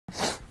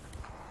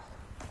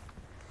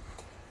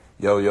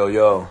Yo, yo,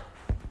 yo.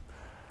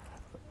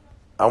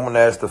 I want to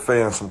ask the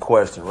fans some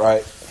questions,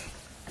 right?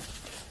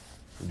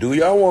 Do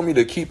y'all want me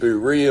to keep it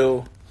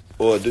real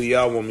or do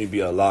y'all want me to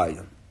be a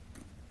liar?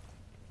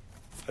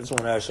 I just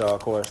want to ask y'all a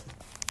question.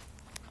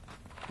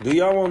 Do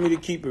y'all want me to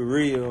keep it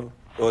real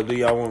or do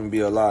y'all want me to be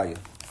a liar?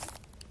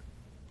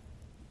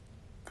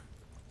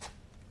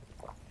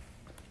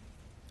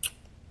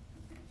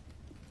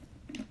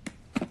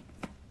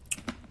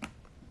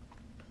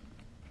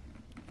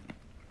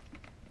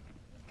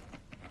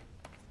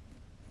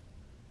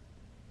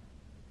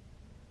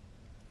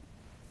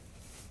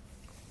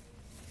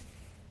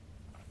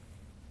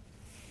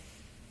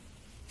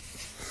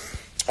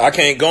 I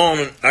can't go on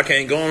a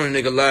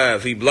nigga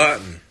live. He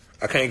blocked me.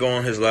 I can't go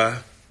on his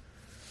live.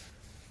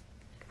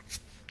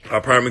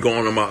 I probably go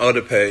on my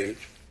other page.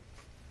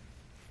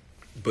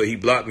 But he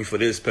blocked me for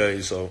this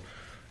page, so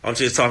I'm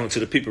just talking to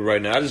the people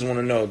right now. I just want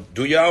to know,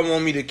 do y'all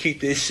want me to keep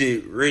this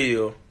shit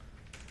real?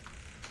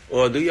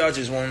 Or do y'all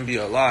just want me to be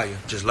a liar?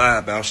 Just lie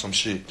about some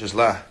shit. Just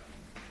lie.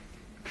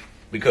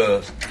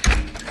 Because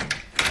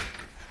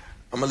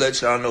I'm going to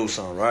let y'all know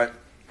something, right?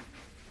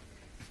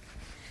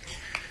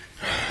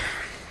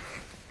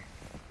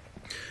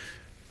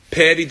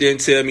 Patty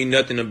didn't tell me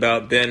nothing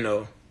about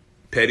Benno.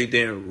 Patty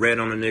didn't rat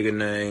on a nigga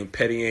name.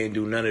 Patty ain't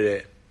do none of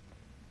that.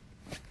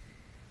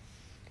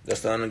 That's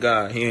the other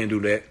guy. He ain't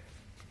do that.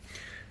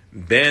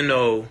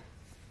 Benno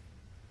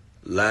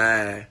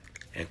lied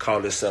and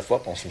called himself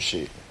up on some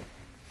shit.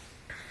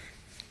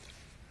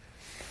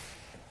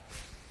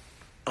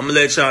 I'm going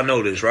to let y'all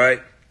know this,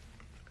 right?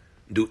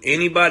 Do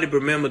anybody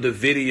remember the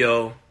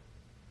video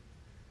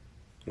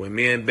when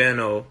me and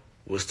Benno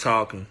was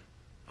talking?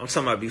 I'm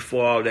talking about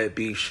before all that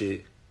beef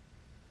shit.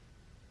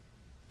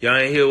 Y'all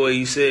ain't hear what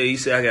he said. He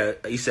said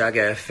I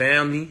got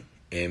family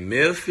in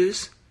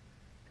Memphis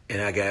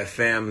and I got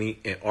family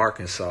in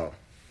Arkansas.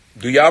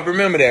 Do y'all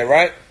remember that,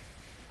 right?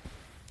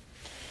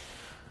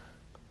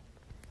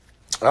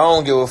 I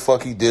don't give a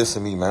fuck he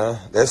dissing me, man.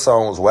 That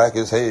song was whack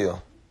as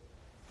hell.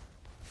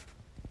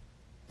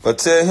 But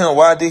tell him,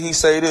 why did he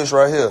say this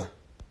right here?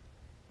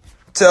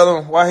 Tell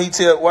him why he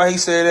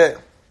said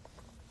that.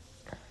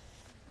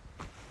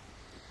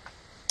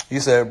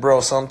 He said,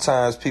 bro,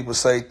 sometimes people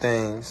say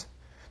things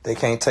they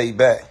can't take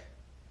back.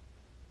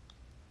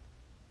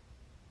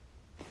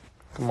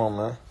 Come on,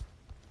 man.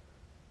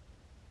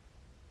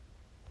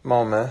 Come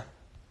on, man.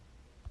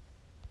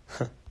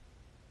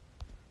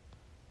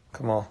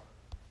 Come on.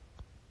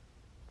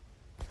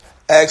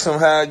 Ask him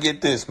how I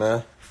get this,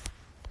 man.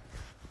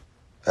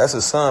 That's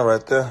his son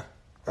right there.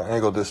 I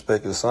ain't gonna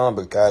disrespect his son,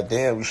 but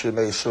goddamn, we should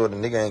make sure the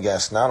nigga ain't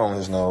got snot on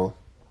his nose.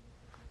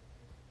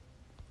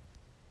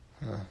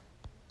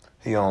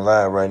 He on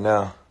live right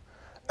now.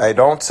 Hey,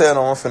 don't tell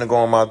him I'm finna go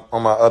on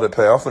my other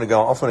page. I'm finna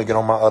get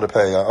on my other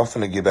page. I'm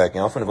finna get back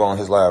in. I'm finna go on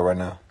his live right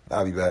now.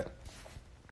 I'll be back.